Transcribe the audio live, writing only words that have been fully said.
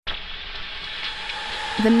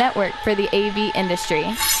the network for the AV industry.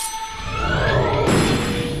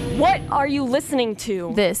 What are you listening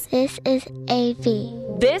to? This is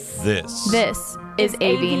AV. This is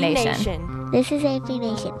AV Nation. This is AV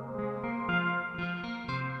Nation.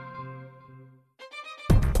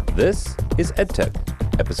 This is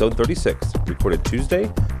EdTech, episode 36, recorded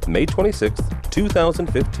Tuesday, May 26th,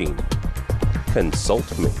 2015.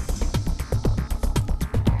 Consult me.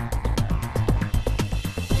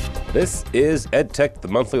 This is EdTech, the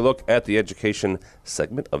monthly look at the education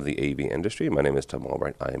segment of the AV industry. My name is Tom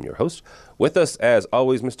Albright. I am your host. With us, as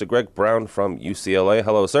always, Mr. Greg Brown from UCLA.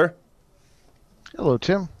 Hello, sir. Hello,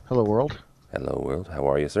 Tim. Hello, world. Hello, world. How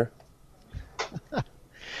are you, sir?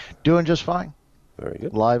 Doing just fine. Very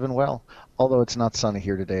good. Live and well. Although it's not sunny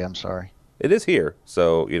here today, I'm sorry. It is here,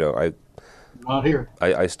 so, Not here.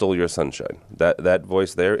 I stole your sunshine. That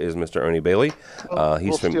voice there is Mr. Ernie Bailey.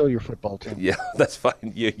 We'll steal your football team. Yeah, that's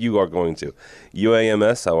fine. You are going to.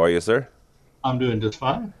 UAMS, how are you, sir? I'm doing just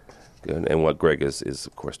fine. Good. And what Greg is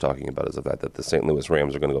of course talking about is the fact that the St. Louis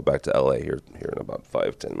Rams are going to go back to LA here in about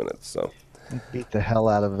 5-10 minutes. So beat the hell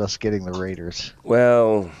out of us getting the Raiders.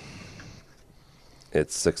 Well,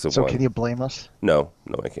 it's 6-1. So can you blame us? No,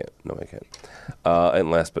 I can't. And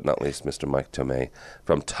last but not least, Mr. Mike Tomei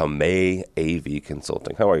from Tomei AV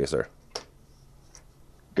Consulting. How are you, sir?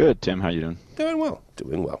 Good, Tim. How you doing? Doing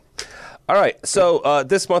well. All right, so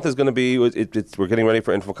this month is going to be, we're getting ready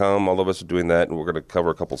for InfoComm. All of us are doing that, and we're going to cover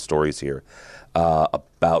a couple stories here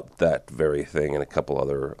about that very thing and a couple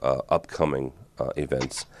other upcoming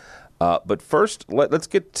events. But first, let's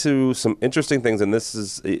get to some interesting things, and this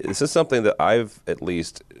is something that I've at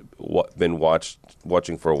least been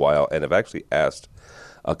watching for a while, and have actually asked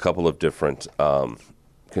a couple of different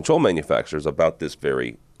control manufacturers about this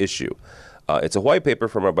very issue. It's a white paper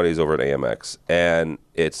from our buddies over at AMX, and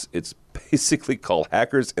it's basically called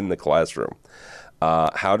Hackers in the Classroom: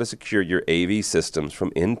 How to Secure Your AV Systems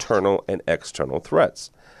from Internal and External Threats.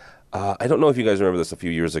 I don't know if you guys remember this. A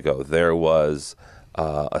few years ago, there was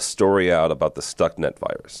a story out about the StuckNet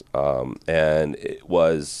virus, and it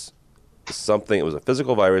was a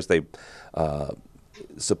physical virus. They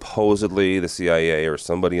supposedly, the CIA or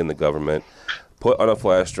somebody in the government put on a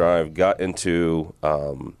flash drive, got into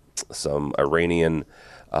some Iranian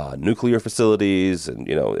nuclear facilities, and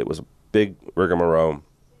it was a big rigmarole.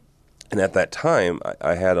 And at that time,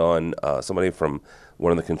 I had on somebody from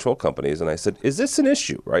one of the control companies, and I said, is this an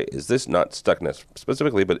issue, right? Is this not StuckNet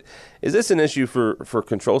specifically, but is this an issue for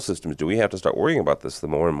control systems? Do we have to start worrying about this the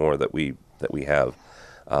more and more that we have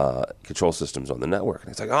control systems on the network?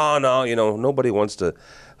 And it's like, oh no, nobody wants to.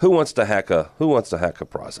 Who wants to hack a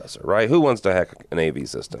processor, right? Who wants to hack an AV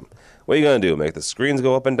system? What are you going to do? Make the screens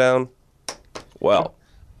go up and down? Well,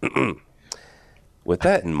 with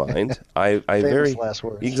that in mind, I very last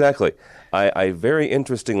words. Exactly. I very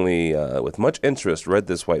interestingly, with much interest, read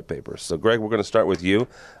this white paper. So, Greg, we're going to start with you,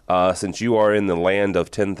 since you are in the land of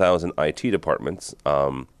 10,000 IT departments,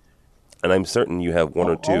 and I'm certain you have one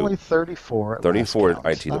or two. Only 34. 34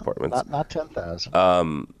 IT departments. Not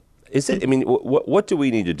 10,000. Is it? I mean, what do we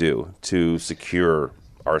need to do to secure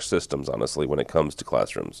our systems, honestly, when it comes to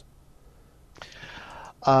classrooms?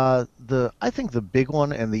 I think the big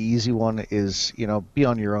one and the easy one is, be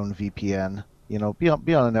on your own VPN. Be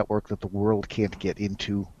on a network that the world can't get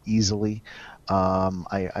into easily.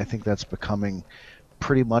 I think that's becoming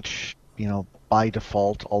pretty much, by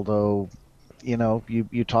default. Although,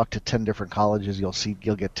 you talk to 10 different colleges,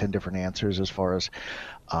 you'll get 10 different answers as far as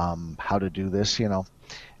how to do this.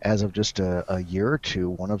 As of just a year or two,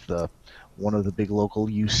 one of the big local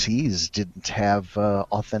UCs didn't have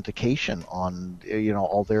authentication on,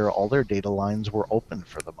 all their data lines were open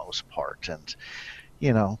for the most part, and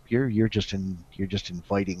you're just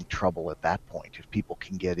inviting trouble at that point if people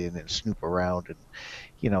can get in and snoop around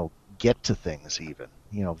and get to things. Even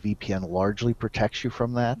VPN largely protects you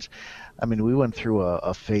from that. I mean, we went through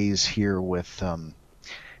a phase here with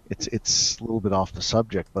it's a little bit off the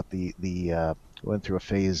subject, but we went through a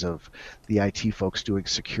phase of the IT folks doing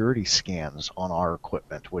security scans on our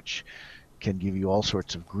equipment, which can give you all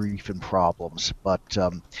sorts of grief and problems. But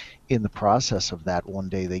in the process of that, one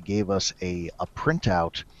day they gave us a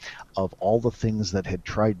printout of all the things that had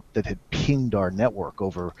pinged our network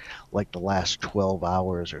over like the last 12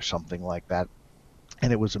 hours or something like that.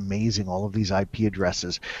 And it was amazing, all of these IP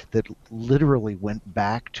addresses that literally went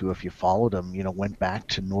back to, if you followed them, went back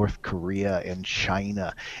to North Korea and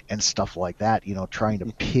China and stuff like that, trying to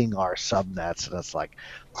ping our subnets. And it's like,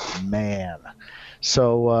 man.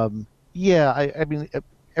 So, I mean,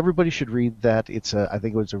 everybody should read that. I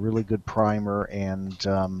think it was a really good primer, and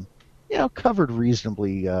covered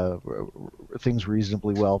reasonably, things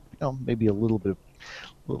reasonably well. Maybe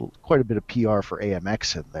quite a bit of PR for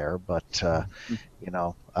AMX in there, but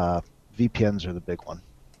VPNs are the big one.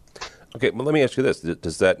 Okay, well, let me ask you this: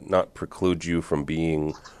 does that not preclude you from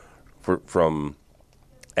being from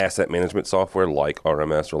asset management software like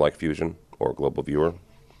RMS or like Fusion or Global Viewer?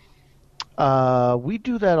 We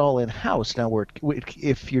do that all in-house. Now,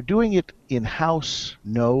 if you're doing it in-house,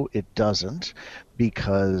 no, it doesn't,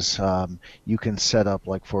 because you can set up,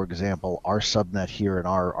 like, for example, our subnet here in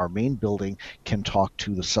our main building can talk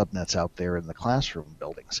to the subnets out there in the classroom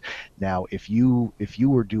buildings. Now, if you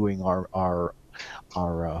were doing our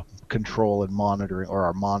control and monitoring, or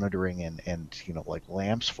our monitoring and like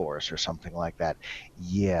lamps for us or something like that,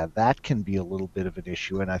 yeah, that can be a little bit of an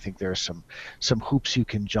issue, and I think there are some hoops you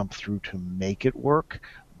can jump through to make it work.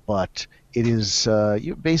 But it is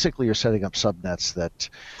you're setting up subnets that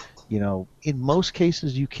in most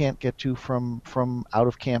cases you can't get to from out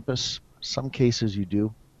of campus. Some cases you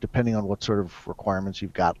do, depending on what sort of requirements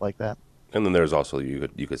you've got like that. And then there's also you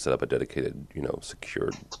could set up a dedicated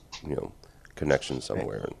secured connection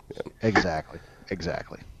somewhere. Yeah.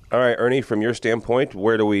 Exactly. All right, Ernie, from your standpoint,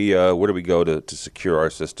 where do we go to secure our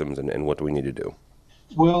systems, and what do we need to do?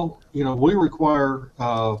 Well, we require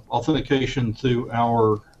authentication through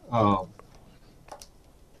our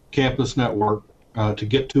campus network to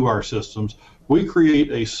get to our systems. We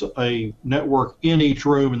create a network in each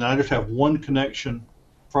room, and I just have one connection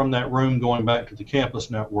from that room going back to the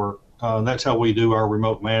campus network. That's how we do our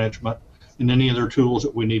remote management. And any other tools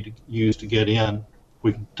that we need to use to get in,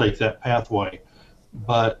 we can take that pathway.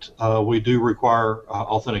 But we do require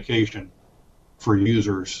authentication for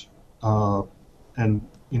users. And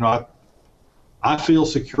I feel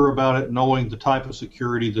secure about it, knowing the type of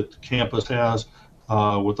security that the campus has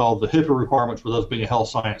with all the HIPAA requirements, with us being a health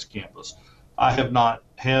science campus. I have not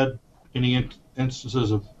had any instances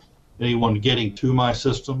of anyone getting to my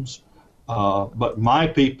systems, but my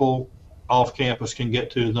people off campus can get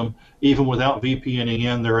to them even without VPNing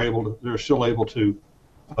in. They're still able to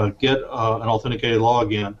get an authenticated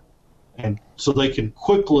login, and so they can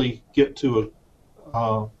quickly get to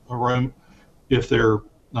a room if they're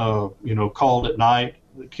called at night.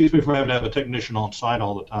 It keeps me from having to have a technician on site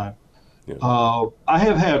all the time. Yeah. I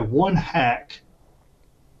have had one hack.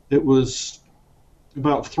 It was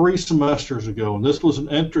about 3 semesters ago, and this was an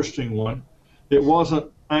interesting one. It wasn't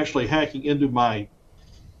actually hacking into my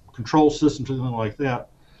control systems or anything like that,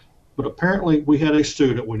 but apparently we had a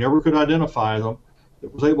student, we never could identify them,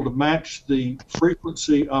 that was able to match the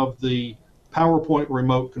frequency of the PowerPoint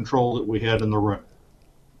remote control that we had in the room.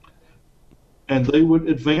 And they would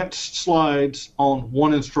advance slides on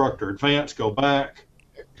one instructor, advance, go back,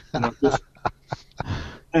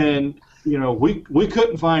 and we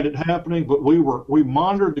couldn't find it happening, but we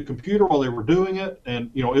monitored the computer while they were doing it,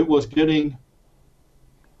 and it was getting,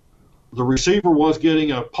 the receiver was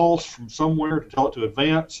getting a pulse from somewhere to tell it to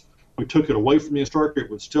advance. We took it away from the instructor.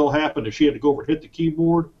 It would still happen. If she had to go over and hit the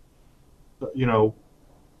keyboard, it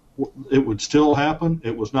would still happen.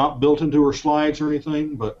 It was not built into her slides or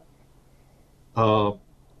anything, but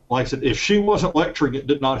like I said, if she wasn't lecturing, it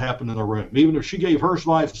did not happen in the room. Even if she gave her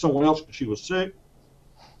slides to someone else because she was sick,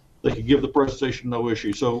 they could give the presentation no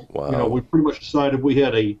issue. So, wow. We pretty much decided we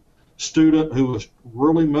had a student who was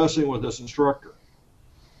really messing with this instructor.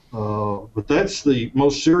 But that's the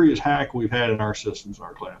most serious hack we've had in our systems, in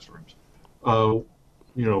our classrooms.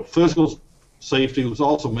 Physical safety was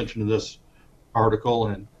also mentioned in this article,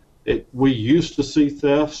 and we used to see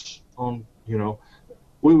thefts on,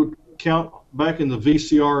 we would count back in the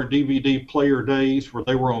VCR and DVD player days where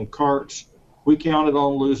they were on carts. We counted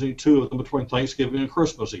on losing 2 of them between Thanksgiving and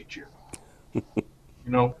Christmas each year.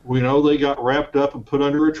 We know they got wrapped up and put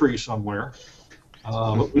under a tree somewhere.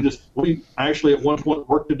 But we actually at one point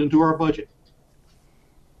worked it into our budget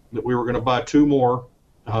that we were going to buy 2 more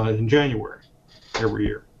in January every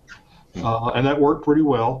year. And that worked pretty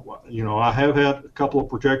well. I have had a couple of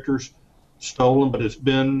projectors stolen, but it's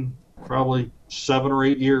been probably 7 or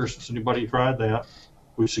 8 years since anybody tried that.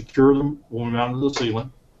 We secure them when we mount to the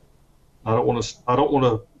ceiling. I don't want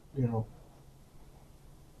to,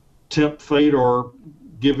 tempt fate or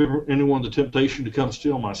give anyone the temptation to come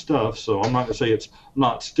steal my stuff. So I'm not going to say it's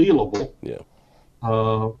not stealable. Yeah.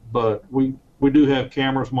 But we do have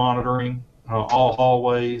cameras monitoring all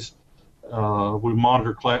hallways. We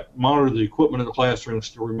monitor the equipment in the classrooms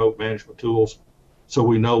through remote management tools, so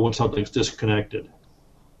we know when something's disconnected.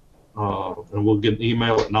 And we'll get an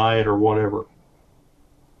email at night or whatever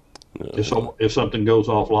if something goes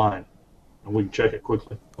offline, and we can check it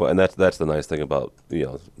quickly. Well, and that's the nice thing about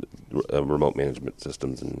remote management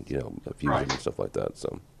systems and Fusion right. and stuff like that.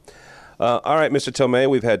 So, All right, Mr. Tomei,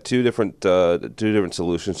 we've had two different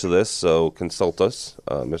solutions to this. So consult us,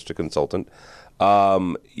 Mr. Consultant.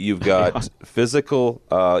 You've got physical.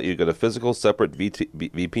 You've got a physical separate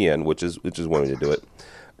VPN, which is one way to do it.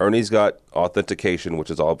 Ernie's got authentication, which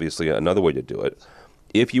is obviously another way to do it.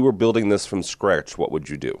 If you were building this from scratch, what would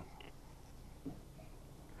you do?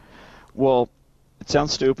 Well, it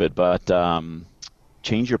sounds stupid, but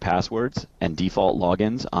change your passwords and default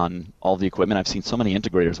logins on all the equipment. I've seen so many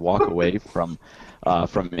integrators walk away from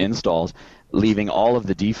installs, leaving all of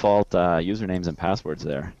the default usernames and passwords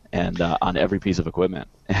there, and on every piece of equipment.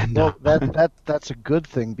 And well, that's a good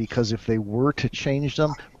thing, because if they were to change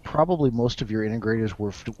them, probably most of your integrators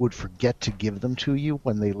would forget to give them to you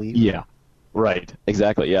when they leave. Yeah, right.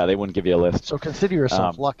 Exactly. Yeah, they wouldn't give you a list. So consider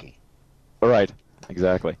yourself lucky. Right.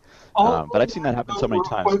 Exactly. But I've seen that happen so many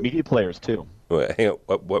times. Media players too. Wait, hang on.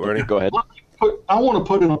 What, Ernie? Go ahead. I want to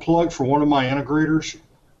put in a plug for one of my integrators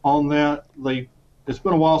on that. It's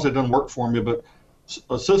been a while since it done work for me, but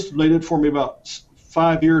a system they did for me about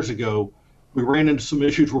 5 years ago, we ran into some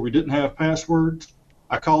issues where we didn't have passwords.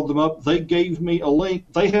 I called them up. They gave me a link.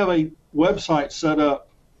 They have a website set up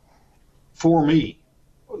for me.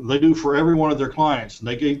 They do for every one of their clients, and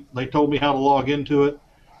they told me how to log into it.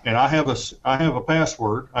 And I have a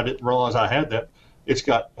password. I didn't realize I had that. It's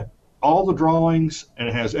got all the drawings, and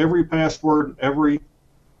it has every password, every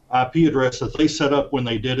IP address that they set up when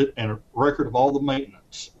they did it, and a record of all the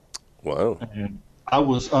maintenance. Wow. And I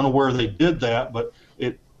was unaware they did that, but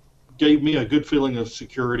it gave me a good feeling of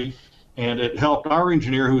security, and it helped our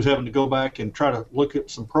engineer who was having to go back and try to look at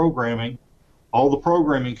some programming. All the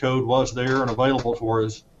programming code was there and available for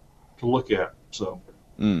us to look at. So,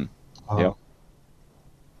 yeah.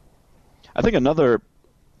 I think another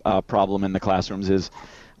problem in the classrooms is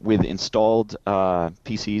with installed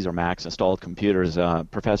PCs or Macs, installed computers,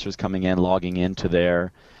 professors coming in, logging into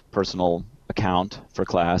their personal account for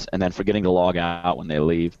class, and then forgetting to log out when they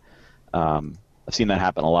leave. I've seen that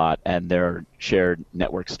happen a lot, and their shared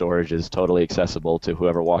network storage is totally accessible to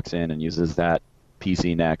whoever walks in and uses that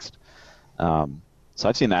PC next. So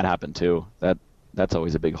I've seen that happen too. That's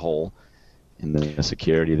always a big hole in the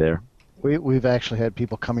security there. We've actually had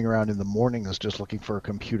people coming around in the mornings just looking for a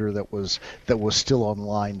computer that was still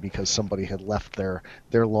online because somebody had left their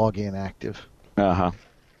login active.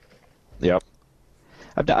 Yep.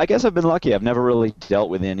 I guess I've been lucky. I've never really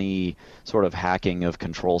dealt with any sort of hacking of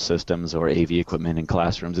control systems or AV equipment in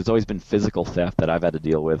classrooms. It's always been physical theft that I've had to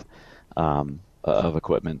deal with of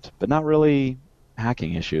equipment, but not really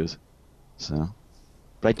hacking issues. So,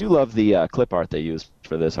 but I do love the clip art they used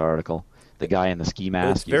for this article. The guy in the ski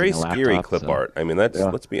mask. It's very scary clip so. art. I mean,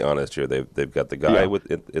 let's be honest here. They've got the guy with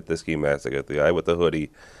the ski mask. They got the guy with the hoodie,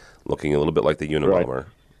 looking a little bit like the Unabomber. Right.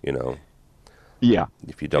 You know. Yeah.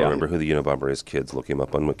 If you don't remember who the Unabomber is, kids, look him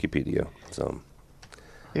up on Wikipedia. So.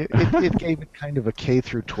 It gave it kind of a K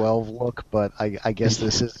through 12 look, but I guess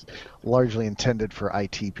this is largely intended for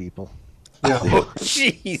IT people. Yeah.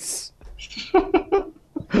 Jeez.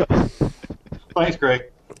 Thanks, Greg.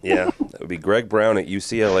 Yeah, that would be Greg Brown at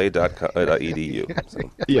ucla.edu. So.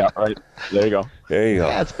 Yeah, right. There you go. There you go.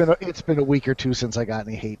 Yeah, it's been a week or two since I got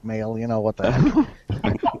any hate mail. You know what the heck.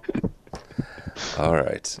 All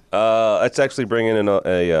right. Let's actually bring in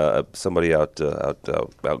a somebody out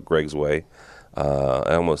Greg's way.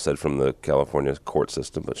 I almost said from the California court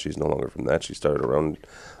system, but she's no longer from that. She started her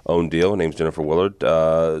own deal. Her name's Jennifer Willard.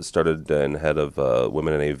 Started and head of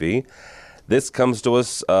Women in AV. This comes to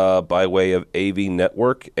us by way of AV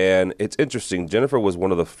Network, and it's interesting. Jennifer was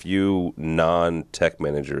one of the few non-tech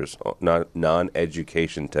managers,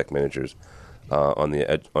 non-education tech managers on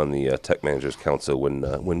the Tech Managers Council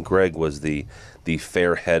when Greg was the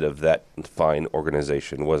fair head of that fine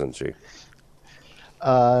organization, wasn't she?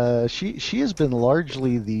 She has been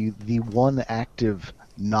largely the one active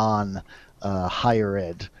non-higher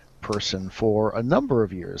ed person for a number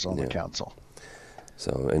of years on the council.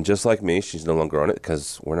 So, and just like me, she's no longer on it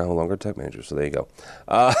because we're no longer tech managers. So there you go.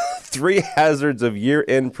 3 hazards of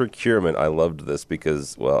year-end procurement. I loved this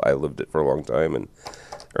because, well, I lived it for a long time, and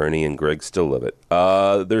Ernie and Greg still live it.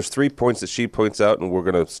 There's 3 points that she points out, and we're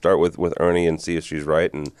going to start with Ernie and see if she's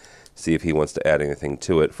right and see if he wants to add anything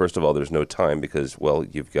to it. First of all, there's no time because, well,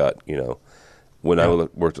 you've got, when I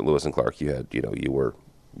worked at Lewis and Clark, you had,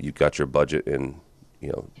 you got your budget in,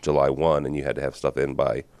 July 1, and you had to have stuff in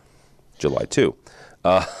by July 2.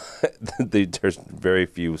 There's very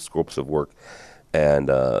few scopes of work, and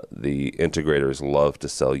the integrators love to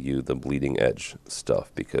sell you the bleeding edge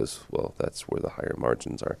stuff because, well, that's where the higher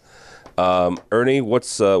margins are. Ernie, what's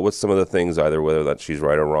some of the things, either whether that she's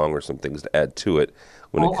right or wrong, or some things to add to it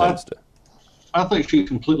when it comes to? I think she's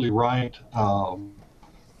completely right.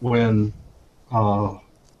 when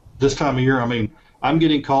this time of year, I mean, I'm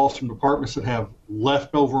getting calls from departments that have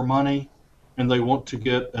leftover money and they want to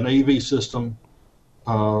get an AV system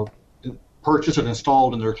purchased and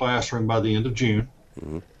installed in their classroom by the end of June,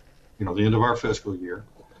 the end of our fiscal year.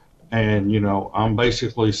 And, I'm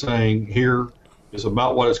basically saying, here is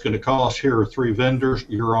about what it's going to cost. Here are 3 vendors.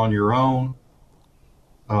 You're on your own.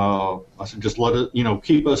 I said, just let it,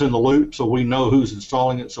 keep us in the loop so we know who's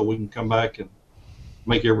installing it so we can come back and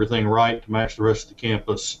make everything right to match the rest of the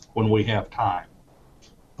campus when we have time.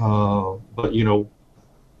 But,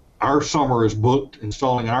 our summer is booked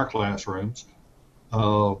installing in our classrooms.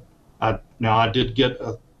 I did get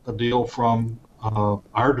a deal from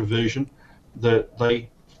our division that they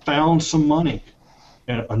found some money,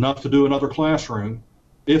 and enough to do another classroom,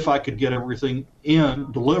 if I could get everything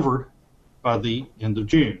delivered by the end of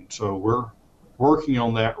June. So we're working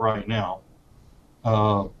on that right now.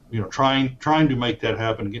 Trying to make that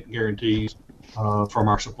happen, getting guarantees from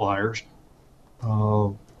our suppliers.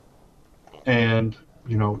 And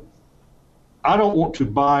I don't want to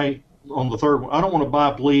buy, on the third one, I don't want to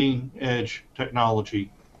buy bleeding edge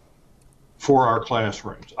technology for our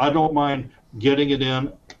classrooms. I don't mind getting it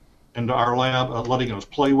into our lab, letting us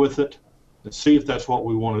play with it and see if that's what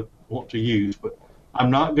we want to use. But I'm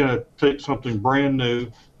not going to take something brand new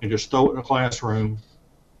and just throw it in a classroom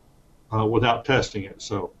without testing it.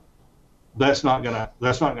 So that's not going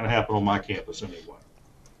to happen on my campus anyway.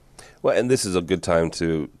 Well, and this is a good time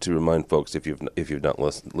to remind folks, if you've not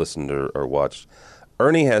listened or watched,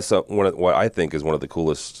 Ernie has what I think is one of the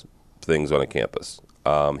coolest things on a campus.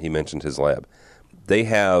 He mentioned his lab. They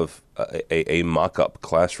have a mock-up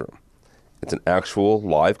classroom. It's an actual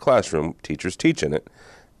live classroom. Teachers teach in it.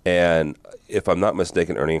 And if I'm not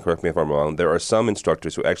mistaken, Ernie, and correct me if I'm wrong, there are some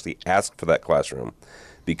instructors who actually ask for that classroom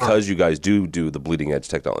because you guys do the bleeding edge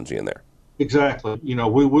technology in there. Exactly.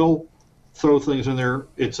 We will throw things in there.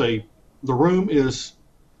 The room is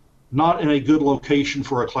not in a good location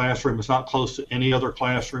for a classroom. It's not close to any other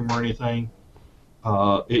classroom or anything.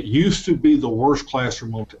 It used to be the worst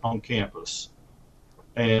classroom on campus.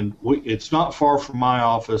 And it's not far from my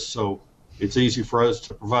office, so it's easy for us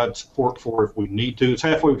to provide support for if we need to. It's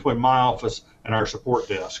halfway between my office and our support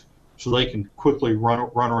desk, so they can quickly run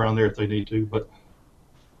around there if they need to. But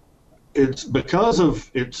it's because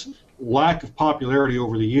of its lack of popularity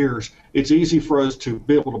over the years, it's easy for us to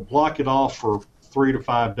be able to block it off for 3 to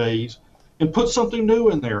 5 days and put something new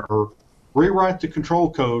in there or rewrite the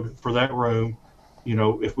control code for that room.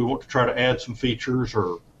 If we want to try to add some features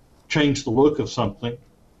or change the look of something,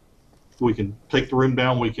 we can take the room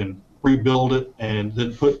down, we can rebuild it, and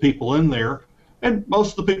then put people in there. And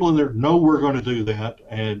most of the people in there know we're going to do that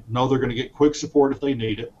and know they're going to get quick support if they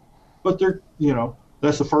need it. But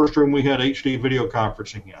that's the first room we had HD video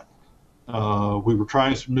conferencing in. We were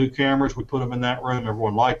trying some new cameras. We put them in that room.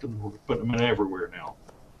 Everyone liked them. We're putting them in everywhere now.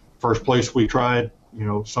 First place we tried,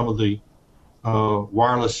 some of the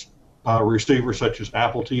wireless receivers such as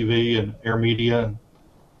Apple TV and AirMedia and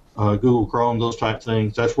Google Chrome, those type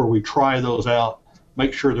things. That's where we try those out,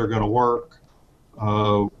 make sure they're going to work.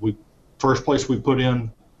 First place we put in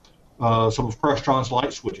some of Crestron's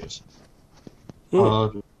light switches,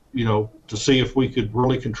 to see if we could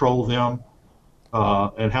really control them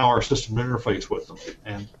and how our system interface with them.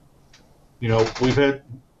 And we've had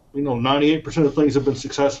 98% of things have been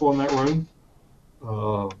successful in that room,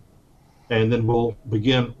 and then we'll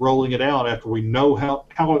begin rolling it out after we know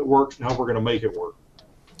how it works and how we're going to make it work.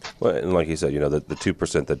 Well, and like you said, the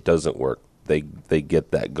 2% that doesn't work, they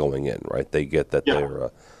get that going in, right? They get that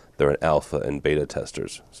they're an alpha and beta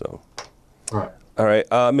testers. So, right. All right,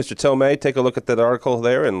 Mr. Tomei, take a look at that article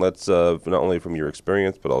there, and let's not only from your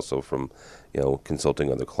experience, but also from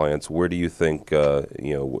consulting other clients. Where do you think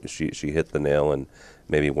she hit the nail, and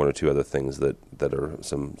maybe one or two other things that are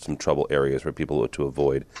some trouble areas for people to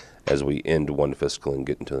avoid as we end one fiscal and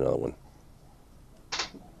get into another one?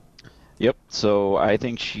 Yep. So I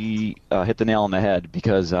think she hit the nail on the head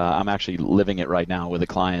because I'm actually living it right now with a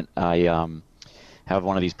client. I have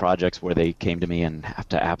one of these projects where they came to me and have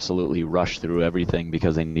to absolutely rush through everything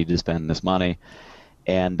because they need to spend this money,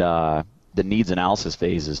 and the needs analysis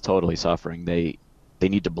phase is totally suffering. They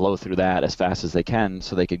need to blow through that as fast as they can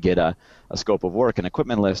so they could get a scope of work and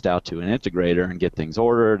equipment list out to an integrator and get things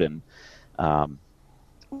ordered and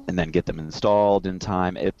then get them installed in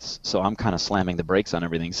time. So I'm kind of slamming the brakes on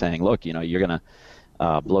everything, saying, look, you're going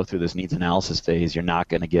to blow through this needs analysis phase. You're not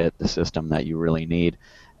going to get the system that you really need,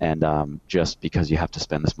 and just because you have to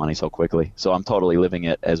spend this money so quickly. So I'm totally living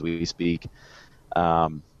it as we speak,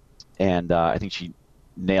 and I think she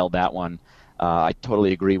nailed that one. I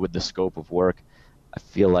totally agree with the scope of work. I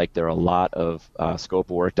feel like there are a lot of scope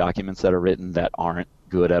of work documents that are written that aren't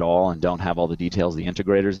good at all and don't have all the details the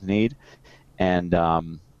integrators need. And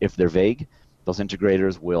if they're vague, those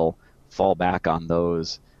integrators will fall back on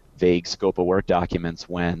those vague scope of work documents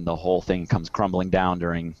when the whole thing comes crumbling down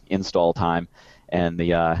during install time, and the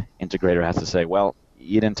integrator has to say, well,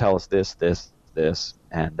 you didn't tell us this,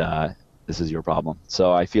 and this is your problem.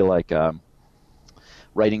 So I feel like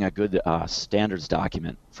writing a good standards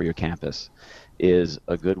document for your campus is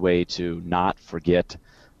a good way to not forget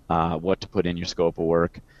what to put in your scope of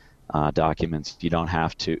work documents. You don't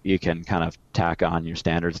have to, you can kind of tack on your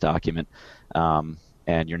standards document,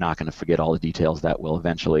 and you're not going to forget all the details that will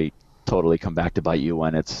eventually totally come back to bite you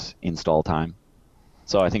when it's install time.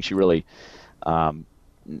 So I think she really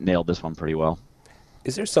nailed this one pretty well.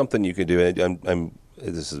 Is there something you can do?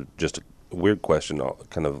 This is just a weird question,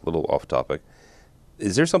 kind of a little off topic.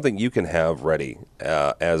 Is there something you can have ready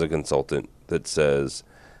as a consultant that says,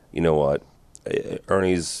 you know what,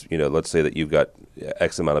 Ernie's, let's say that you've got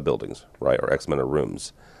X amount of buildings, right, or X amount of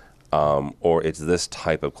rooms, or it's this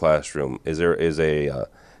type of classroom. Is there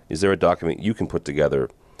a document you can put together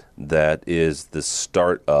that is the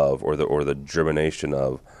start of or the germination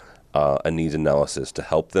of a needs analysis to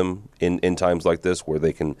help them in times like this, where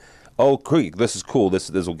they can, oh, great, this is cool, this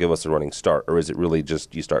will give us a running start, or is it really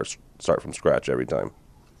just you start from scratch every time?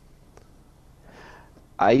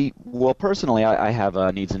 Personally, I have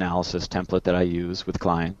a needs analysis template that I use with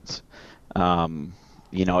clients.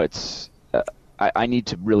 It's I need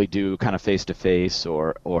to really do kind of face-to-face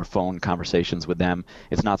or phone conversations with them.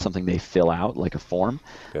 It's not something they fill out like a form,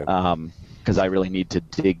 because I really need to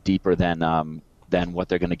dig deeper than what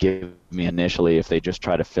they're going to give me initially if they just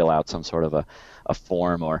try to fill out some sort of a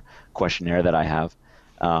form or questionnaire that I have.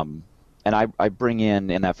 And I bring in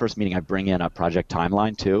that first meeting, I bring in a project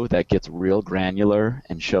timeline too that gets real granular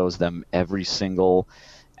and shows them every single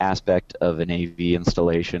aspect of an AV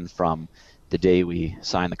installation from the day we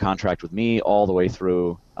sign the contract with me all the way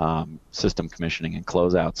through system commissioning and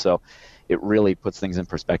closeout. So it really puts things in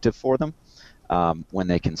perspective for them when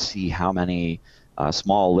they can see how many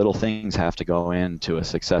small little things have to go into a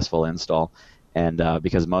successful install. And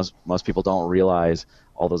because most people don't realize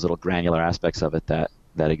all those little granular aspects of it that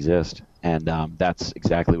exist. And that's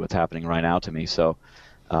exactly what's happening right now to me. So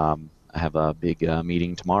I have a big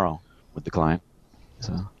meeting tomorrow with the client.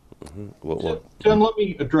 So. Mm-hmm. Tim, let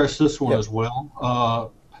me address this one as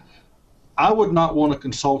well. I would not want a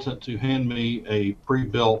consultant to hand me a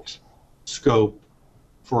pre-built scope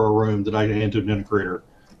for a room that I hand to an integrator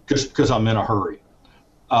just because I'm in a hurry.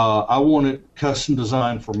 I want it custom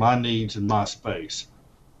designed for my needs and my space.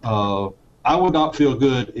 I would not feel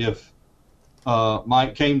good if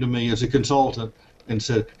Mike came to me as a consultant and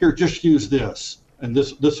said, here, just use this, and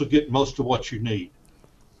this will get most of what you need.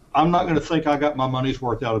 I'm not going to think I got my money's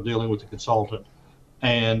worth out of dealing with the consultant,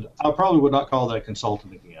 and I probably would not call that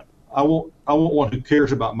consultant again. I want one who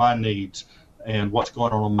cares about my needs and what's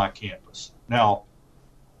going on my campus. Now,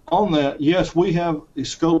 on that, yes, we have a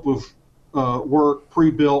scope of work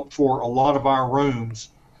pre-built for a lot of our rooms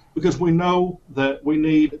because we know that we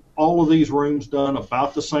need all of these rooms done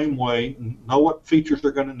about the same way, know what features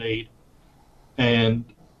they're going to need, and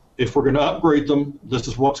if we're going to upgrade them, this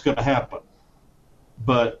is what's going to happen.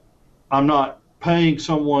 But I'm not paying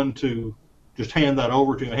someone to just hand that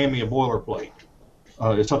over to hand me a boilerplate.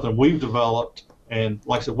 It's something we've developed, and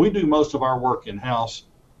like I said, we do most of our work in-house,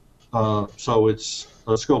 so it's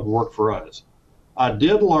a scope of work for us. I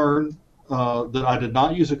did learn that I did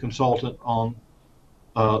not use a consultant on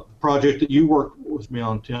the project that you worked with me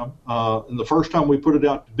on, Tim. And the first time we put it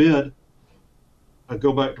out to bid, I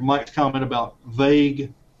go back to Mike's comment about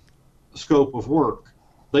vague scope of work.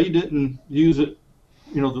 They didn't use it.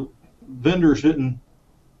 The vendors didn't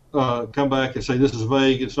come back and say this is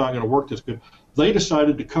vague, it's not going to work this good. They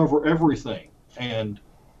decided to cover everything, and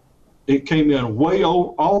it came in way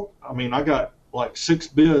all. I mean, I got like 6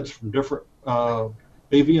 bids from different AV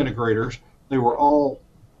integrators. They were all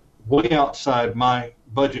way outside my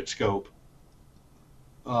budget scope.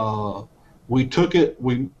 We took it.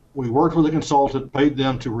 We worked with a consultant, paid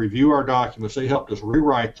them to review our documents. They helped us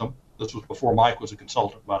rewrite them. This was before Mike was a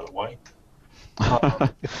consultant, by the way.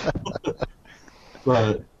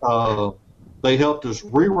 But they helped us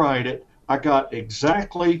rewrite it. I got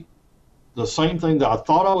exactly the same thing that I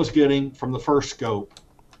thought I was getting from the first scope,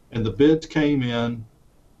 and the bids came in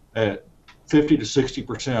at 50 to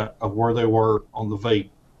 60% of where they were on the vague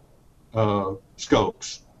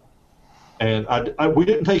scopes. And we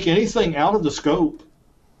didn't take anything out of the scope.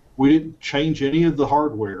 We didn't change any of the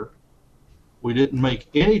hardware. We didn't make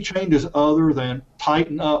any changes other than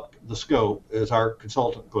tighten up the scope, as our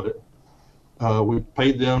consultant put it. We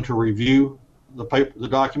paid them to review the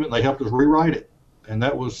document. They helped us rewrite it, and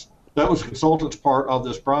that was the consultant's part of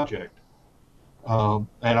this project. And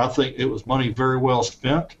I think it was money very well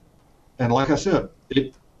spent. And like I said,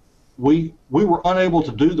 we were unable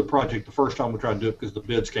to do the project the first time we tried to do it because the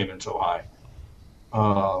bids came in so high.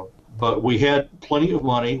 But we had plenty of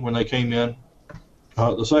money when they came in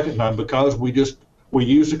the second time because we used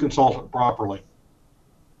the consultant properly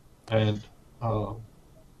and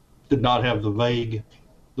did not have the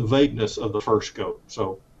vagueness of the first scope.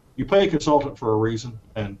 So you pay a consultant for a reason,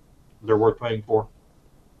 and they're worth paying for.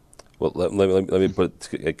 Well, let me put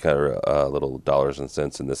kind of a little dollars and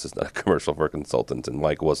cents, and this is not a commercial for consultants, and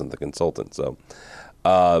Mike wasn't the consultant. So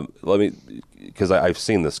because I've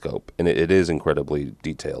seen the scope, and it is incredibly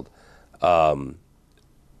detailed.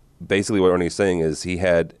 Basically what Ernie's saying is he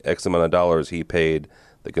had X amount of dollars. He paid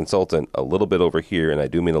the consultant a little bit over here, and I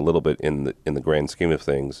do mean a little bit in the grand scheme of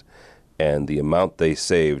things, and the amount they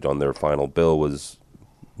saved on their final bill was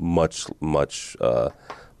much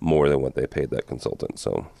more than what they paid that consultant.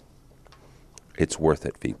 So it's worth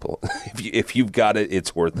it, people. if you've got it,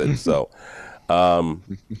 it's worth it. So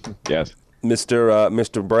yes.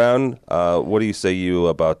 Mr. Brown, what do you say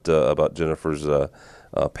about Jennifer's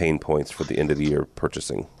pain points for the end of the year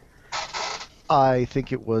purchasing? I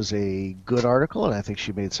think it was a good article, and I think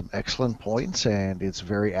she made some excellent points, and it's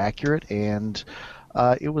very accurate, and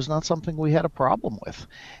it was not something we had a problem with.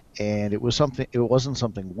 And it wasn't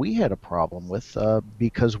something we had a problem with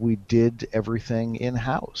because we did everything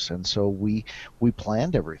in-house, and so we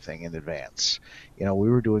planned everything in advance. We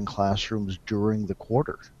were doing classrooms during the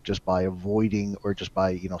quarter just by avoiding or just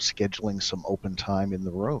by scheduling some open time in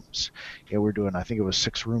the rooms. We're doing, I think it was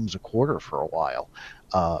 6 rooms a quarter for a while,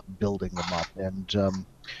 building them up. And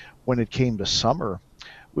when it came to summer,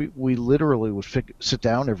 we literally would sit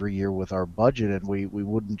down every year with our budget, and we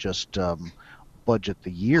wouldn't just budget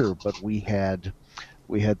the year, but we had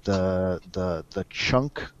the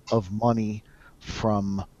chunk of money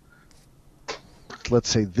from, let's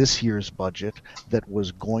say, this year's budget that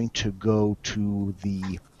was going to go to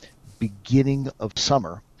the beginning of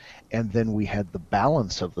summer, and then we had the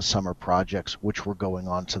balance of the summer projects which were going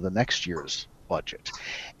on to the next year's budget.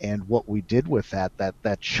 And what we did with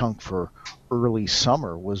that chunk for early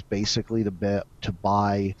summer was basically to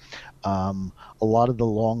buy a lot of the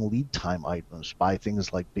long lead time items, buy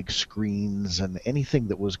things like big screens and anything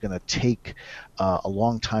that was going to take a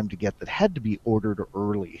long time to get, that had to be ordered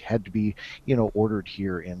early, had to be ordered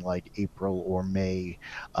here in like April or May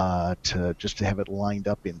to have it lined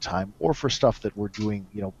up in time, or for stuff that we're doing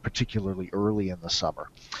particularly early in the summer.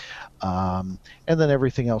 And then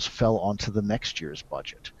everything else fell onto the next year's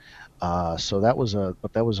budget. So that was a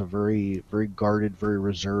very, very guarded, very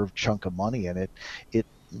reserved chunk of money, and it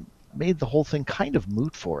made the whole thing kind of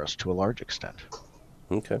moot for us to a large extent.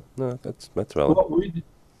 Okay, no, that's valid.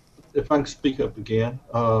 If I can speak up again,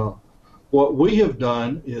 what we have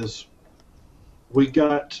done is we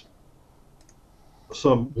got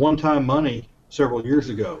some one-time money several years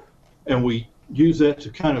ago, and we used that to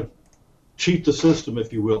kind of cheat the system,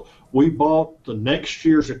 if you will. We bought the next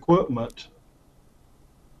year's equipment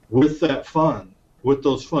with that fund, with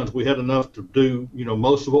those funds. We had enough to do,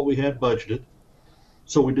 most of what we had budgeted.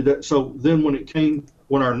 So we did that. So then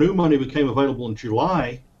when our new money became available in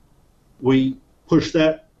July, we pushed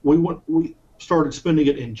that. We started spending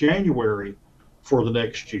it in January for the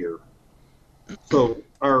next year. So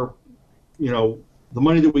our, the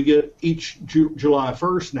money that we get each July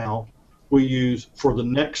 1st now, we use for the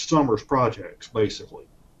next summer's projects, basically.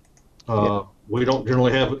 We don't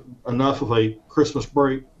generally have enough of a Christmas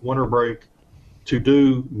break, winter break to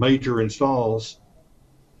do major installs.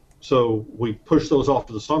 So we push those off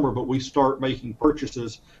to the summer, but we start making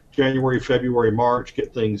purchases January, February, March,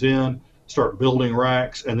 get things in, start building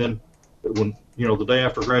racks, and then when, the day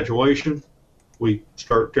after graduation, we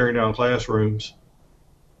start tearing down classrooms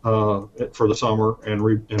for the summer and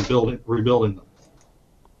rebuilding them.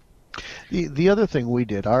 The other thing we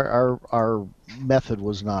did, our method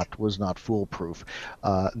was not foolproof.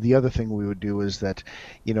 The other thing we would do is that,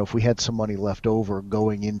 if we had some money left over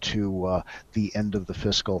going into the end of the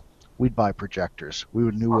fiscal, we'd buy projectors. We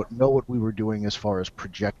would know what we were doing as far as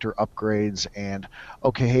projector upgrades, and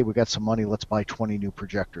okay, hey, we got some money, let's buy 20 new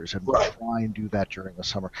projectors, and we'll try and do that during the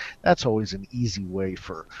summer. That's always an easy way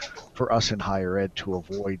for us in higher ed to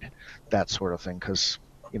avoid that sort of thing, because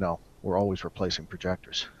we're always replacing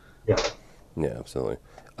projectors. Yeah, absolutely.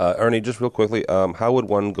 Ernie, just real quickly, how would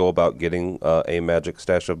one go about getting a magic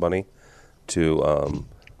stash of money to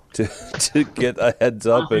get a heads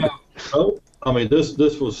up?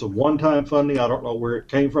 This was some one-time funding. I don't know where it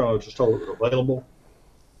came from. I was just told it was available.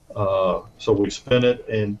 So we spent it,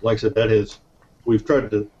 and like I said, we've tried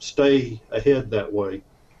to stay ahead that way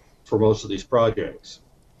for most of these projects.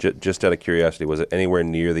 Just out of curiosity, was it anywhere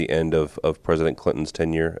near the end of President Clinton's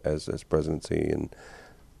tenure as presidency, and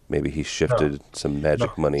maybe he shifted some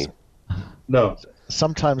magic money? No.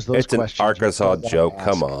 Sometimes those it's questions. An Arkansas joke. Ask.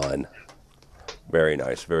 Come on. Very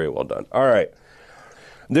nice. Very well done. All right.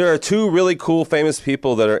 There are two really cool, famous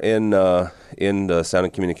people that are in Sound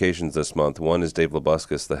and Communications this month. One is Dave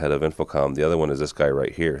Labuskes, the head of Infocom. The other one is this guy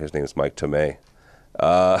right here. His name is Mike Tomei.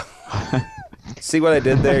 See what I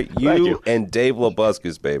did there? You and Dave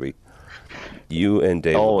Labuskes, baby. You and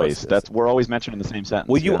Dave always. Labuskes. We're always mentioned in the same sentence.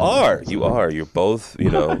 Well, you are. You are. You're both,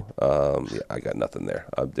 yeah, I got nothing there.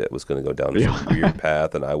 I was going to go down this weird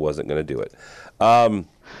path, and I wasn't going to do it.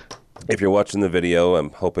 If you're watching the video, I'm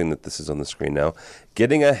hoping that this is on the screen now.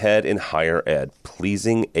 Getting ahead in higher ed,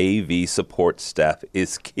 pleasing AV support staff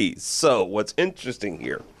is key. So what's interesting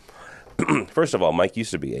here, first of all, Mike used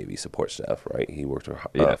to be AV support staff, right? He worked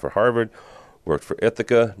for Harvard, worked for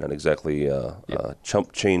Ithaca, not exactly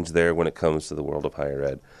chump change there when it comes to the world of higher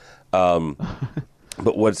ed.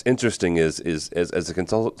 But what's interesting is as a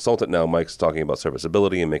consultant now, Mike's talking about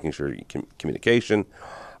serviceability and making sure communication.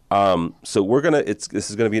 So this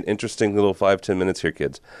is gonna be an interesting little 5-10 minutes here,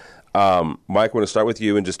 kids. Mike, we're gonna start with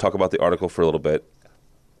you and just talk about the article for a little bit,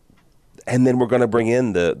 and then we're gonna bring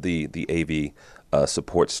in the AV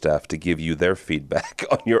support staff to give you their feedback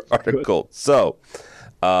on your article. Good. So,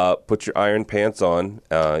 put your iron pants on.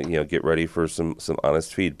 Get ready for some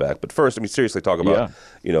honest feedback. But first, seriously, talk about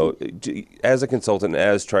as a consultant,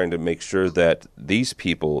 as trying to make sure that these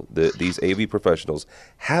people, these AV professionals,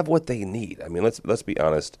 have what they need. Let's be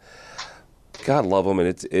honest. God love them, and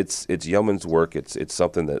it's yeoman's work. It's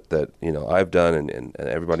something that I've done, and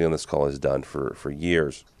everybody on this call has done for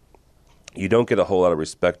years. You don't get a whole lot of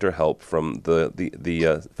respect or help from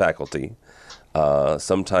the faculty.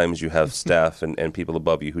 Sometimes you have staff and people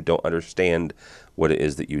above you who don't understand what it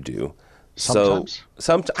is that you do. Sometimes?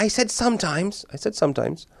 I said sometimes.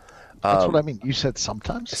 That's what I mean. You said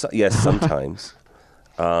sometimes? Yes, sometimes.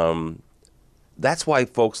 That's why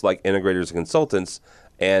folks like integrators and consultants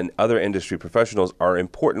and other industry professionals are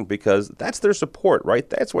important, because that's their support, right?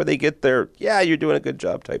 That's where they get their, you're doing a good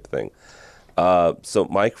job type thing. So,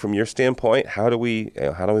 Mike, from your standpoint, how do we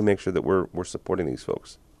make sure that we're supporting these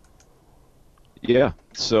folks? Yeah.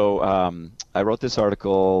 So I wrote this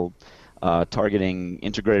article targeting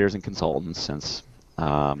integrators and consultants, since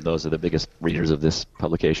those are the biggest readers of this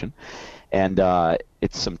publication. And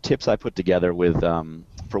it's some tips I put together with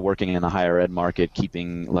for working in the higher ed market,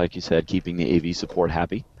 keeping the AV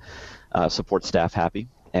support staff happy.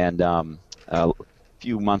 And a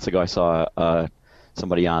few months ago, I saw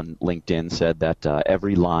somebody on LinkedIn said that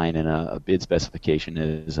every line in a bid specification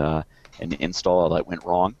is an install that went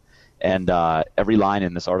wrong. And every line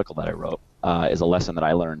in this article that I wrote is a lesson that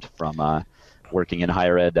I learned from working in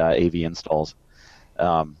higher ed AV installs.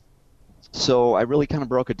 So I really kind of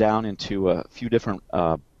broke it down into a few different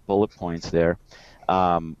bullet points there.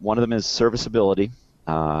 One of them is serviceability.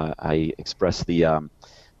 I expressed the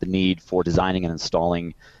need for designing and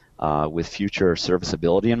installing with future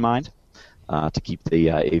serviceability in mind to keep the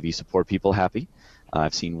AV support people happy.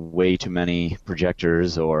 I've seen way too many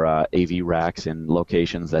projectors or AV racks in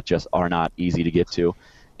locations that just are not easy to get to.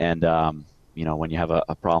 And, when you have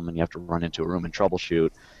a problem and you have to run into a room and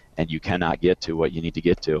troubleshoot and you cannot get to what you need to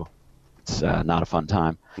get to, it's not a fun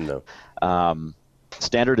time. No.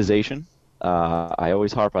 Standardization. I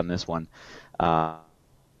always harp on this one.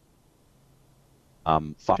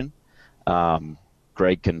 Function.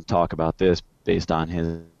 Greg can talk about this based on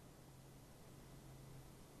his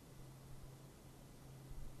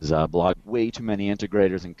blog. Way too many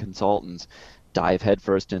integrators and consultants dive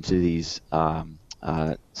headfirst into these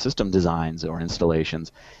system designs or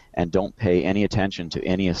installations and don't pay any attention to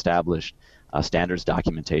any established standards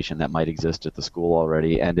documentation that might exist at the school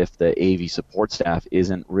already. And if the AV support staff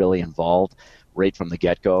isn't really involved right from the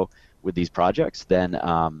get-go with these projects, then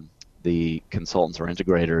the consultants or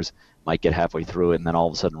integrators might get halfway through it and then all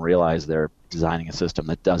of a sudden realize they're designing a system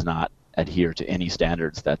that does not adhere to any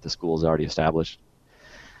standards that the school has already established.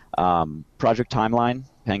 Project timeline,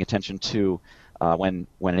 paying attention to when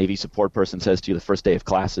an AV support person says to you the first day of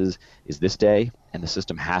classes is this day and the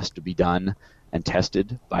system has to be done and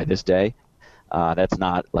tested by this day. That's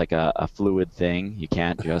not like a fluid thing. You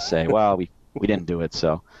can't just say, well, we didn't do it,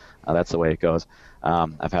 so that's the way it goes.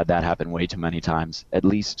 I've had that happen way too many times. At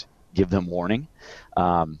least give them warning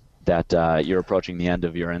that you're approaching the end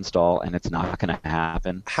of your install and it's not going to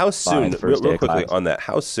happen. How soon, real quickly on that,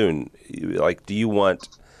 how soon, do you want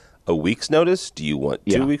a week's notice? Do you want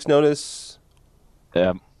 2 weeks notice?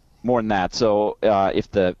 more than that. So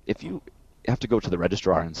if you have to go to the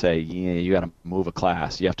registrar and say, yeah, you got to move a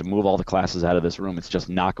class, you have to move all the classes out of this room, it's just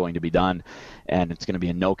not going to be done, and it's going to be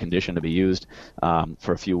in no condition to be used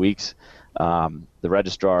for a few weeks. The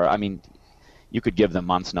registrar, I mean, you could give them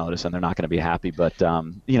months' notice and they're not going to be happy, but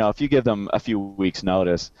if you give them a few weeks'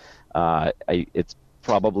 notice, it's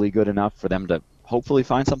probably good enough for them to hopefully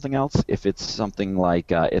find something else. If it's something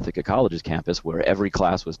like Ithaca College's campus, where every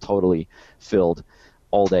class was totally filled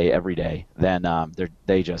all day, every day, then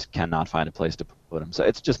they just cannot find a place to put them. So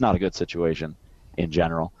it's just not a good situation in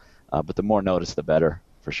general. But the more notice, the better,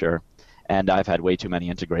 for sure. And I've had way too many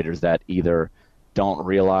integrators that either don't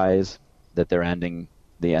realize that they're ending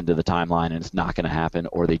the end of the timeline and it's not going to happen,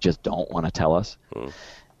 or they just don't want to tell us.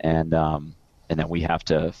 And then we have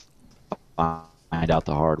to find out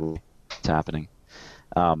the hard way what's happening.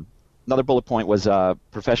 Another bullet point was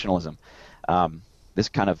professionalism. This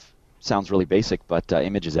kind of sounds really basic, but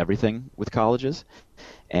image is everything with colleges,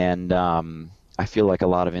 and I feel like a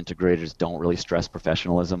lot of integrators don't really stress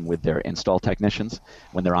professionalism with their install technicians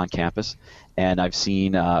when they're on campus, and I've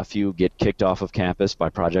seen a few get kicked off of campus by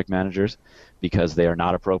project managers because they are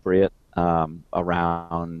not appropriate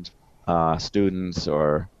around students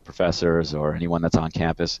or professors or anyone that's on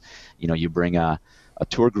campus. You bring a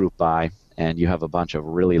tour group by and you have a bunch of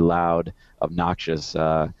really loud, obnoxious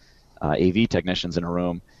AV technicians in a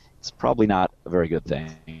room. It's probably not a very good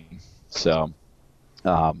thing. So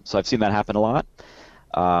I've seen that happen a lot.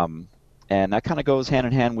 And that kind of goes hand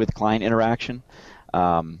in hand with client interaction.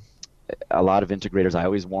 A lot of integrators, I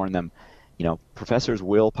always warn them, professors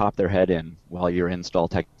will pop their head in while your install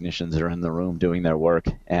technicians are in the room doing their work,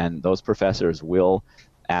 and those professors will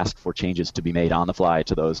ask for changes to be made on the fly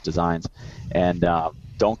to those designs. And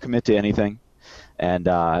don't commit to anything, and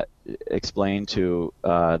explain to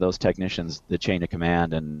those technicians the chain of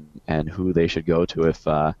command and who they should go to if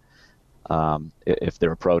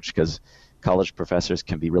they're approached, because college professors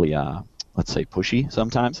can be really, let's say, pushy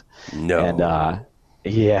sometimes. No. And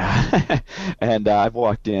yeah, and I've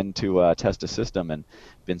walked in to test a system and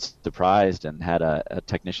been surprised and had a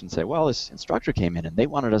technician say, well, this instructor came in and they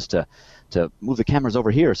wanted us to move the cameras over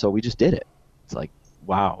here, so we just did it. It's like,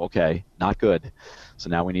 wow, okay, not good. So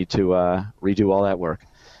now we need to redo all that work.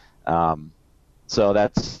 So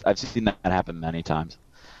I've seen that happen many times.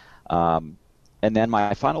 And then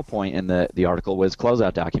my final point in the article was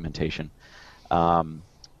closeout documentation.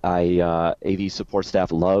 AV support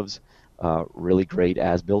staff loves really great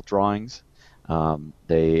as-built drawings.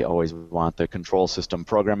 They always want the control system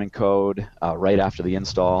programming code right after the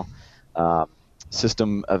install,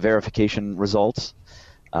 system verification results,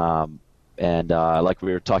 and like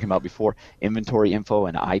we were talking about before, inventory info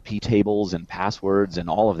and IP tables and passwords and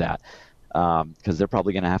all of that, because they're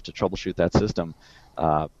probably going to have to troubleshoot that system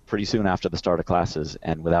pretty soon after the start of classes,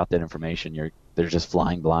 and without that information, they're just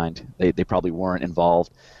flying blind. They probably weren't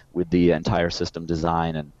involved with the entire system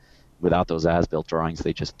design, and without those as-built drawings,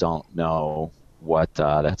 they just don't know what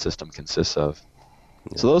that system consists of.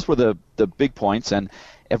 Yeah. So those were the big points, and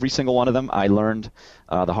every single one of them I learned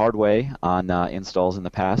the hard way on installs in the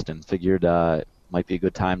past, and figured it might be a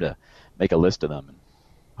good time to make a list of them, and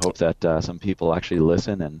hope that some people actually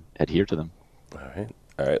listen and adhere to them.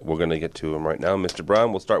 All right, we're going to get to them right now. Mr.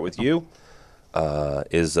 Brown, we'll start with you.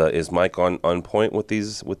 Is Mike on point with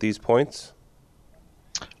these points?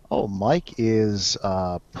 Oh, Mike is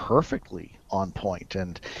perfectly on point,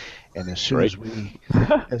 and as soon as we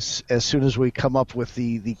as soon as we come up with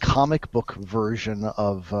the comic book version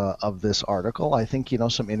of this article, I think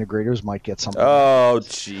some integrators might get something. Oh,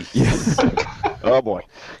 gee. Oh boy,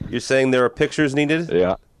 you're saying there are pictures needed?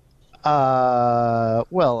 Yeah.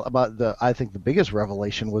 Well, I think the biggest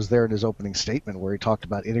revelation was there in his opening statement where he talked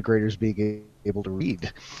about integrators being able to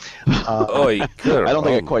read. I don't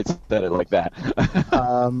think I quite said it like that.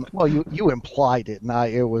 Well, you implied it,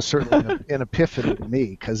 and it was certainly an epiphany to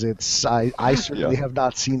me, because I certainly have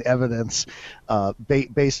not seen evidence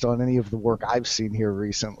based on any of the work I've seen here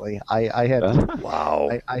recently. I had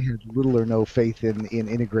little or no faith in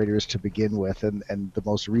integrators to begin with, and the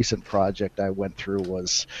most recent project I went through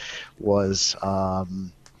was a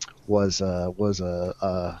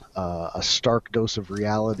stark dose of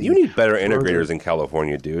reality. You need better integrators in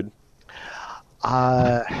California, dude.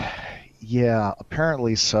 Yeah,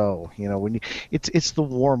 apparently so. When it's the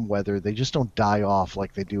warm weather, they just don't die off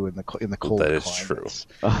like they do in the cold. That is climates.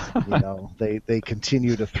 True. They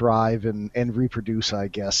continue to thrive and reproduce, I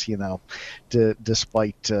guess.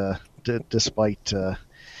 Despite a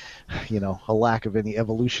lack of any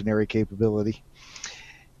evolutionary capability.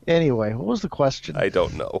 Anyway, what was the question? I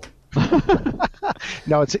don't know.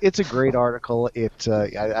 No, it's a great article.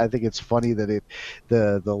 I think it's funny that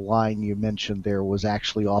the line you mentioned there was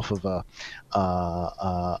actually off of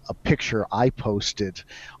a picture I posted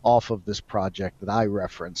off of this project that I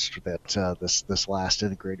referenced that this last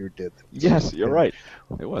integrator did. Yes, you're right.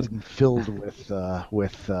 It was filled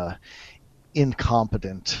with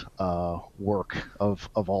incompetent work of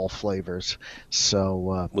all flavors.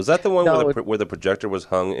 So was that the one where the projector was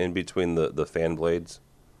hung in between the fan blades?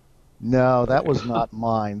 No, that was not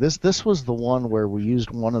mine. This was the one where we used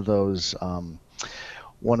one of those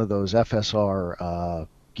FSR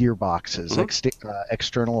gearboxes,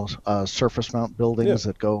 external surface mount buildings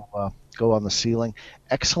that go on the ceiling.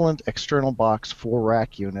 Excellent external box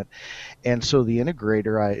 4-rack unit, and so the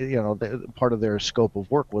integrator, part of their scope of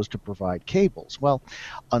work was to provide cables. Well,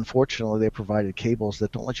 unfortunately, they provided cables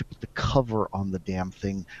that don't let you put the cover on the damn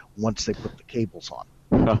thing once they put the cables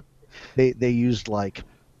on. They used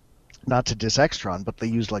not to diss Extron, but they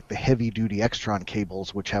used the heavy-duty Extron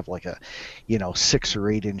cables, which have a 6 or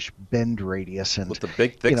 8 inch bend radius, and with the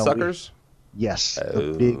big thick suckers. Yes,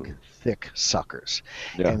 the big thick suckers.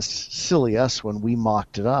 Yeah. And silly us, when we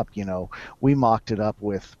mocked it up, we mocked it up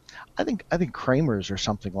with, I think Kramer's or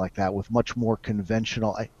something like that, with much more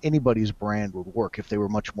conventional. Anybody's brand would work if they were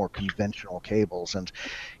much more conventional cables, and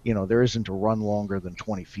there isn't a run longer than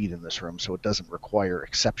 20 feet in this room, so it doesn't require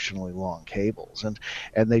exceptionally long cables.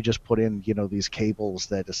 And they just put in these cables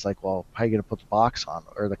that it's well, how are you going to put the box on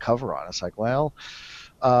or the cover on? It's well,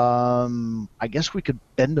 I guess we could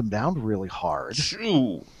bend them down really hard.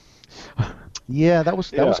 Shoo. Yeah, that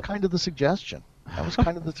was kind of the suggestion. I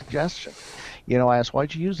asked,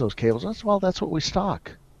 why'd you use those cables? I said, well, that's what we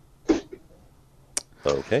stock.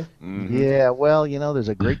 Okay. Mm-hmm. Yeah, well, there's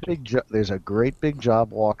a great big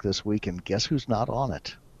job walk this week, and guess who's not on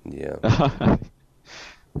it? Yeah.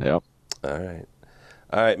 Yep.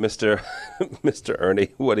 All right, Mr. Ernie,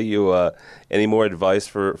 what do you? Any more advice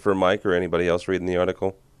for Mike or anybody else reading the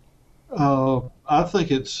article? I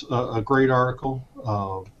think it's a great article.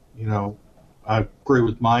 I agree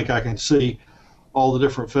with Mike. I can see all the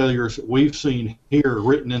different failures that we've seen here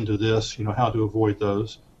written into this. How to avoid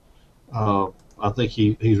those. I think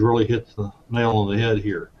he's really hit the nail on the head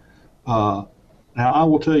here. Now, I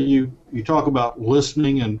will tell you, you talk about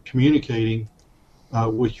listening and communicating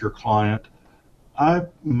with your client. I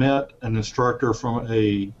met an instructor from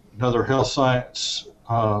another health science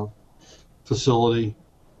facility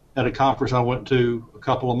at a conference I went to a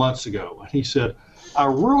couple of months ago. And he said, I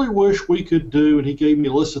really wish we could do, and he gave me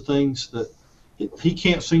a list of things that he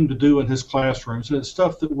can't seem to do in his classrooms. And it's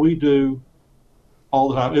stuff that we do all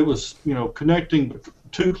the time. It was, connecting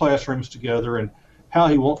 2 classrooms together and how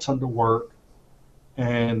he wants them to work.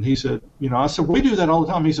 And he said, I said, we do that all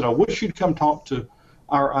the time. He said, I wish you'd come talk to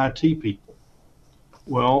our IT people.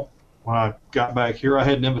 Well, when I got back here, I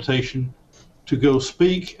had an invitation to go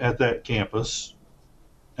speak at that campus,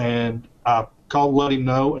 and I called to let him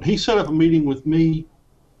know. And he set up a meeting with me,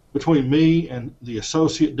 between me and the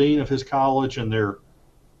associate dean of his college, and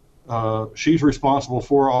she's responsible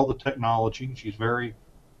for all the technology. She's very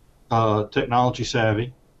technology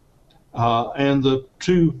savvy. And the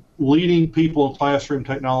 2 leading people in classroom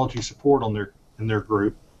technology support in their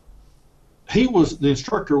group. The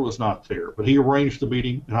instructor was not there, but he arranged the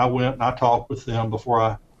meeting, and I went and I talked with them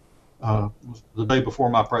the day before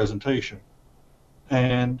my presentation.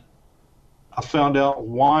 And I found out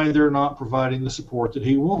why they're not providing the support that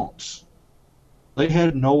he wants. They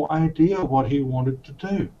had no idea what he wanted to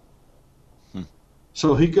do.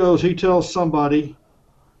 So he tells somebody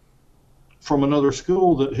from another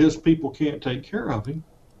school that his people can't take care of him,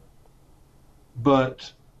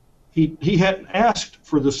 but he hadn't asked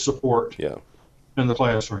for this support in the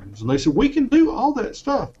classrooms. And they said, we can do all that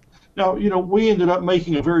stuff. Now, we ended up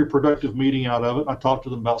making a very productive meeting out of it. I talked to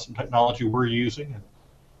them about some technology we're using, and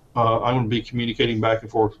I'm going to be communicating back and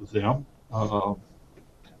forth with them,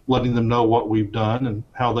 letting them know what we've done and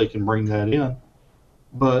how they can bring that in.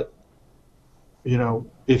 But,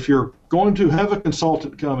 if you're going to have a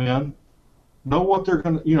consultant come in, know what they're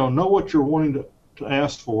going to, know what you're wanting to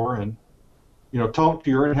ask for, and, talk to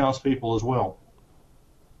your in-house people as well.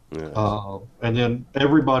 Yes. And then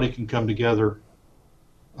everybody can come together,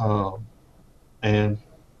 and,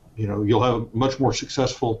 you'll have a much more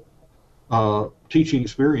successful teaching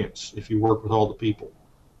experience if you work with all the people.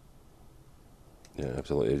 Yeah,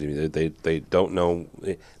 absolutely. They don't know,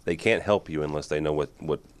 they can't help you unless they know what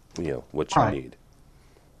you need.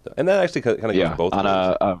 And that actually kind of goes both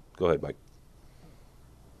ways. Go ahead, Mike.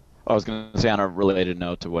 I was going to say, on a related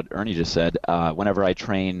note to what Ernie just said, whenever I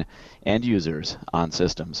train end users on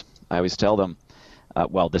systems, I always tell them,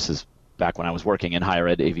 this is back when I was working in higher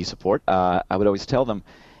ed AV support, I would always tell them,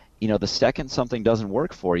 the second something doesn't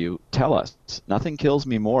work for you, tell us. Nothing kills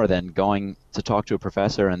me more than going to talk to a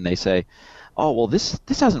professor and they say, oh, well, this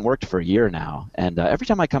hasn't worked for a year now, and every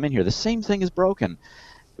time I come in here, the same thing is broken.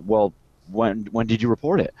 Well, when did you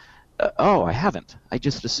report it? Oh, I haven't. I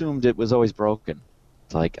just assumed it was always broken.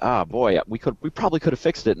 It's like, boy, we probably could have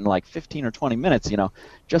fixed it in like 15 or 20 minutes.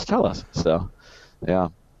 Just tell us. So, yeah.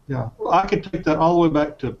 Yeah, well, I could take that all the way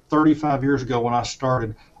back to 35 years ago when I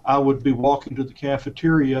started. I would be walking to the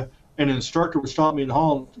cafeteria, and an instructor would stop me in the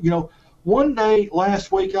hall. One day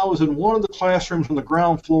last week, I was in one of the classrooms on the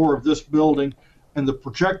ground floor of this building, and the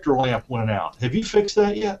projector lamp went out. Have you fixed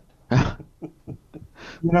that yet? Help.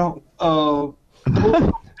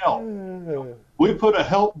 We put a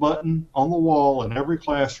help button on the wall in every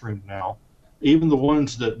classroom now, even the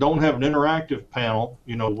ones that don't have an interactive panel,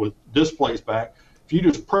 with displays back. If you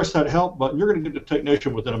just press that help button, you're going to get the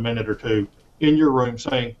technician within a minute or two in your room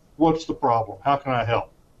saying, what's the problem? How can I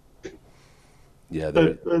help? Yeah,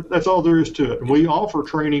 that's all there is to it. We offer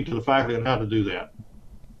training to the faculty on how to do that.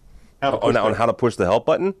 On how to push the help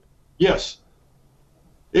button? Yes.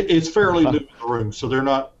 It's fairly new in the room, so they're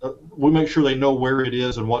not. We make sure they know where it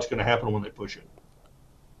is and what's going to happen when they push it.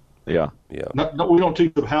 Yeah. We don't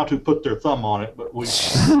teach them how to put their thumb on it, but we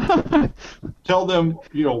tell them,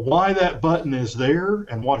 why that button is there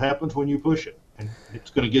and what happens when you push it, and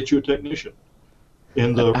it's going to get you a technician.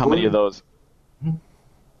 How many of those?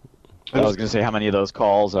 I was going to say, how many of those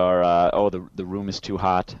calls are, the room is too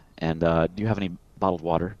hot, and do you have any bottled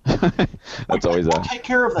water? That's always We'll take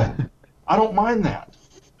care of that. I don't mind that.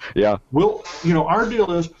 Yeah. Our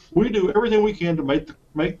deal is we do everything we can to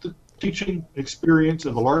make the teaching experience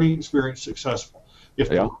and the learning experience successful. If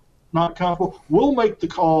they're not comfortable, we'll make the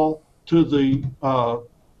call to the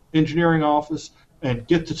engineering office and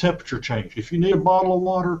get the temperature changed. If you need a bottle of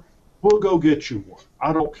water, we'll go get you one.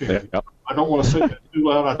 I don't care. Yeah. I don't want to say that too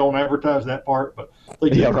loud. I don't advertise that part, but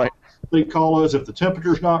they call us if the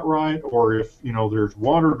temperature's not right or if there's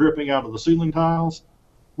water dripping out of the ceiling tiles.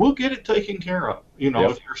 We'll get it taken care of. If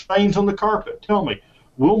there's stains on the carpet, tell me.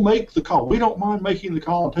 We'll make the call. We don't mind making the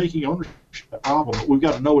call and taking ownership of the problem, but we've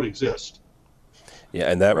got to know it exists. Yeah,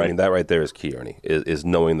 and that right there is key, Ernie, is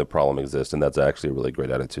knowing the problem exists, and that's actually a really great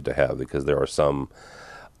attitude to have because there are some.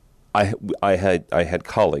 I had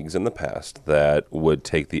colleagues in the past that would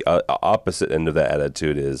take the opposite end of that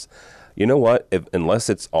attitude is, you know what? Unless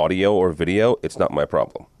it's audio or video, it's not my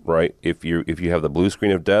problem, right? If you have the blue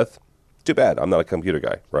screen of death, too bad. I'm not a computer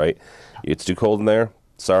guy, right? It's too cold in there.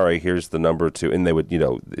 Sorry, here's the number to, and they would,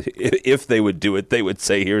 if they would do it, they would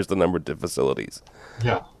say, here's the number to facilities.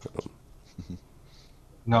 Yeah.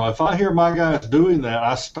 Now, if I hear my guys doing that,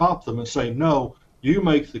 I stop them and say, no, you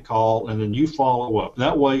make the call, and then you follow up.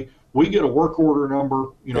 That way, we get a work order number,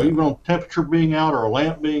 even on temperature being out or a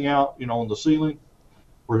lamp being out, on the ceiling,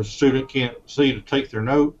 where a student can't see to take their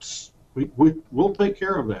notes. We'll take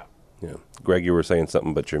care of that. Yeah. Greg, you were saying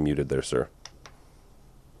something, but you're muted there, sir.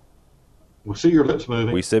 We see your lips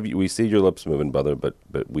moving. We see your lips moving, brother, but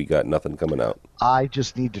we got nothing coming out. I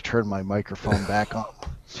just need to turn my microphone back on.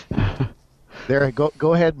 There,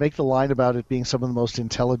 go ahead, make the line about it being some of the most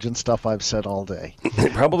intelligent stuff I've said all day.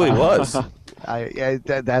 It probably was. I think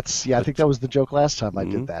that was the joke last time I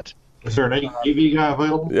did that. Is there an AV guy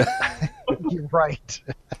available? Yeah. You're right.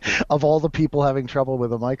 Of all the people having trouble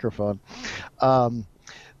with a microphone,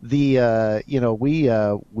 we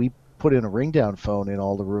put in a ring down phone in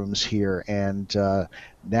all the rooms here, and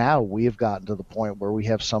now we have gotten to the point where we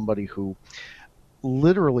have somebody who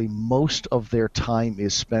literally most of their time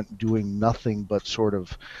is spent doing nothing but sort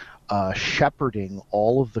of shepherding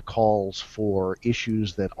all of the calls for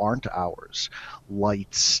issues that aren't ours,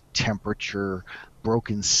 lights, temperature,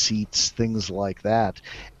 broken seats, things like that,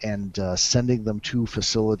 and sending them to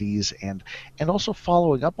facilities and also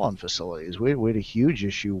following up on facilities. We had a huge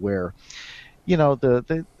issue where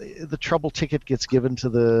the trouble ticket gets given to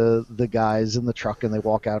the guys in the truck and they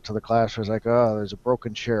walk out to the class. It's like, oh, there's a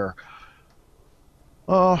broken chair.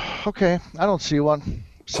 Oh, okay, I don't see one.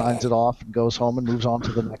 Signs it off and goes home and moves on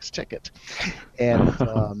to the next ticket.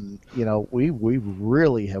 And, we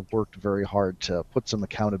really have worked very hard to put some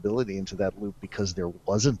accountability into that loop because there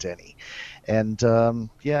wasn't any. And,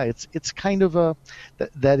 it's kind of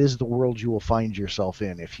that is the world you will find yourself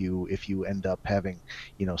in if you end up having,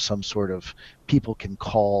 some sort of people can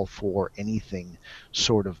call for anything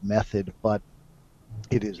sort of method, but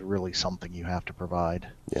it is really something you have to provide.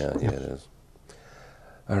 Yeah, it is.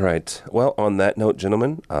 All right. Well, on that note,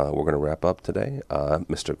 gentlemen, we're going to wrap up today.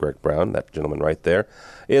 Mr. Greg Brown, that gentleman right there,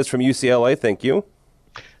 is from UCLA. Thank you.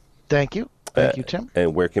 Thank you. Thank you, Tim.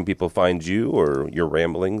 And where can people find you or your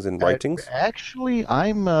ramblings and writings? Actually,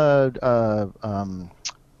 I'm.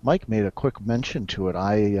 Mike made a quick mention to it.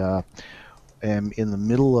 I am in the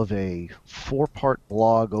middle of a 4-part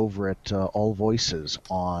blog over at All Voices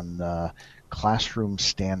on classroom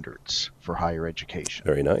standards for higher education.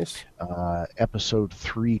 Very nice. Episode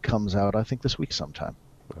 3 comes out, I think, this week sometime.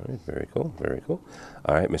 All right, very cool, very cool.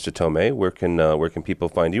 All right, Mr. Tomei, where can people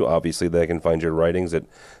find you? Obviously, they can find your writings at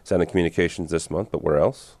Sound and Communications this month, but where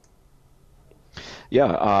else?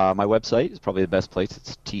 Yeah, my website is probably the best place.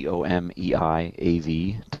 It's tomeiav.com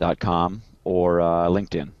or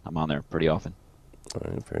LinkedIn. I'm on there pretty often. All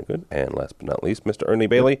right, very good. And last but not least, Mr. Ernie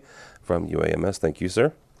Bailey from UAMS. Thank you,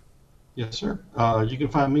 sir. Yes, sir. You can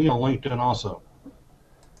find me on LinkedIn also.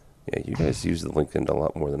 Yeah, you guys use the LinkedIn a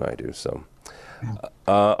lot more than I do, so...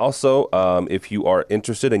 Also, if you are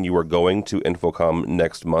interested and you are going to InfoComm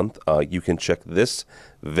next month, you can check this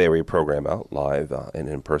very program out live and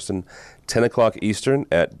in person, 10 o'clock Eastern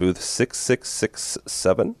at booth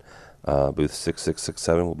 6667. Booth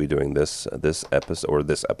 6667 will be doing this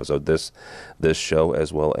show,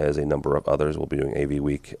 as well as a number of others. We'll be doing AV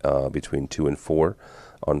Week between 2 and 4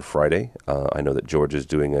 on Friday. I know that George is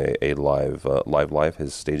doing a live,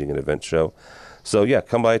 his staging an event show. So yeah,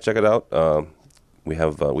 come by, check it out. We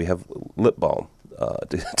have lip balm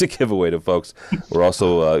to give away to folks. We're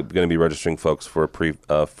also going to be registering folks for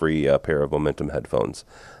a free pair of Momentum headphones,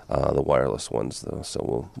 the wireless ones, though.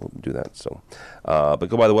 So we'll do that. So, but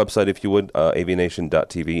go by the website if you would,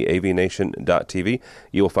 avnation.tv, avnation.tv.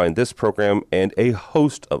 You will find this program and a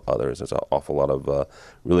host of others. There's an awful lot of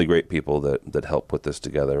really great people that help put this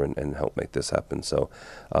together and help make this happen. So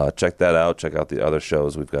check that out. Check out the other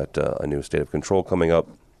shows. We've got a new State of Control coming up.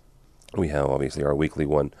 We have, obviously, our weekly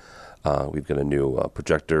one. We've got a new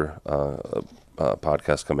projector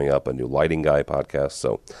podcast coming up, a new lighting guy podcast.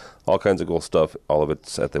 So all kinds of cool stuff. All of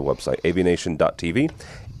it's at the website, avnation.tv,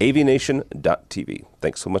 avnation.tv.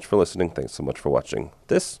 Thanks so much for listening. Thanks so much for watching.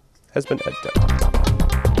 This has been EdTech.